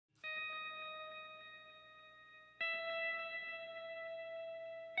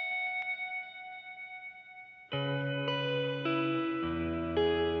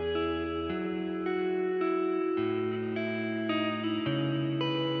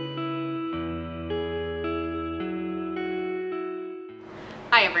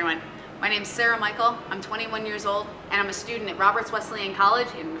Hi everyone, my name is Sarah Michel, I'm 21 years old, and I'm a student at Roberts Wesleyan College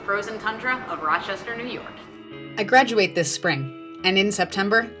in the frozen tundra of Rochester, New York. I graduate this spring, and in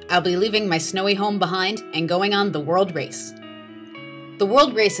September, I'll be leaving my snowy home behind and going on the World Race. The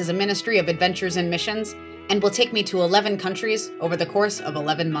World Race is a ministry of adventures and missions, and will take me to 11 countries over the course of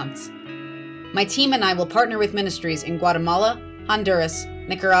 11 months. My team and I will partner with ministries in Guatemala, Honduras,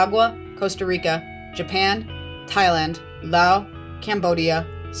 Nicaragua, Costa Rica, Japan, Thailand, Laos, Cambodia,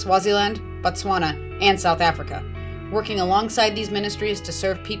 Swaziland, Botswana, and South Africa, working alongside these ministries to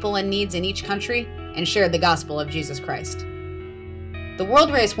serve people in needs in each country and share the gospel of Jesus Christ. The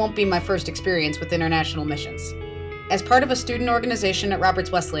World Race won't be my first experience with international missions. As part of a student organization at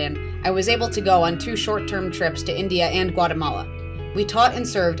Roberts Wesleyan, I was able to go on 2 short-term trips to India and Guatemala. We taught and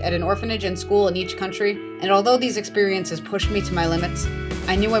served at an orphanage and school in each country, and although these experiences pushed me to my limits,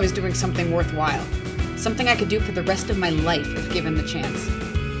 I knew I was doing something worthwhile, something I could do for the rest of my life if given the chance.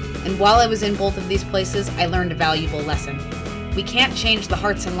 And while I was in both of these places, I learned a valuable lesson. We can't change the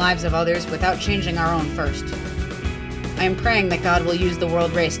hearts and lives of others without changing our own first. I am praying that God will use the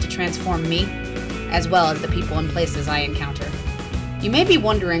World Race to transform me, as well as the people and places I encounter. You may be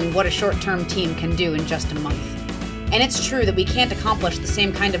wondering what a short-term team can do in just a month. And it's true that we can't accomplish the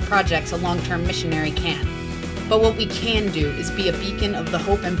same kind of projects a long-term missionary can. But what we can do is be a beacon of the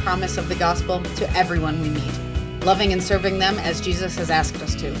hope and promise of the gospel to everyone we meet, loving and serving them as Jesus has asked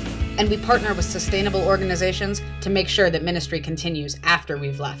us to. And we partner with sustainable organizations to make sure that ministry continues after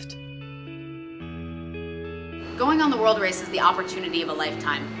we've left. Going on the World Race is the opportunity of a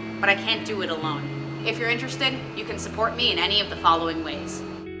lifetime, but I can't do it alone. If you're interested, you can support me in any of the following ways.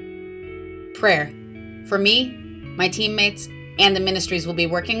 Prayer. For me, my teammates, and the ministries we'll be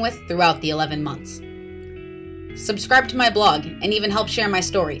working with throughout the 11 months. Subscribe to my blog and even help share my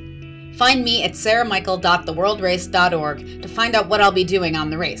story. Find me at sarahmichel.theworldrace.org to find out what I'll be doing on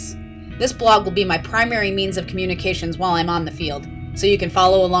the race. This blog will be my primary means of communications while I'm on the field, so you can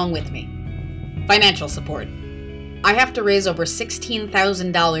follow along with me. Financial support. I have to raise over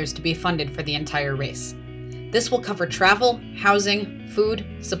 $16,000 to be funded for the entire race. This will cover travel, housing, food,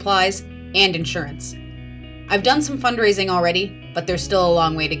 supplies, and insurance. I've done some fundraising already, but there's still a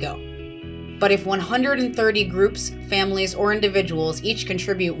long way to go. But if 130 groups, families, or individuals each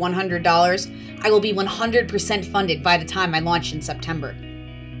contribute $100, I will be 100% funded by the time I launch in September.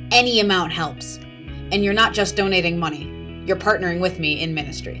 Any amount helps. And you're not just donating money, you're partnering with me in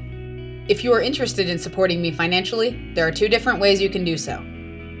ministry. If you are interested in supporting me financially, there are 2 different ways you can do so.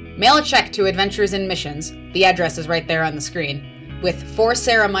 Mail a check to Adventures in Missions, the address is right there on the screen, with "For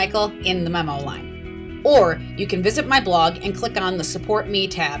Sarah Michel" in the memo line. Or you can visit my blog and click on the Support Me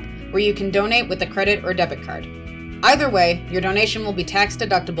tab, where you can donate with a credit or debit card. Either way, your donation will be tax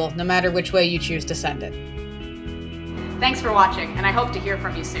deductible no matter which way you choose to send it. Thanks for watching, and I hope to hear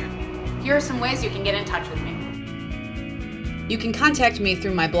from you soon. Here are some ways you can get in touch with me. You can contact me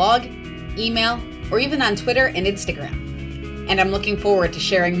through my blog, email, or even on Twitter and Instagram. And I'm looking forward to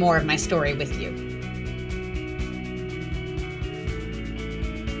sharing more of my story with you.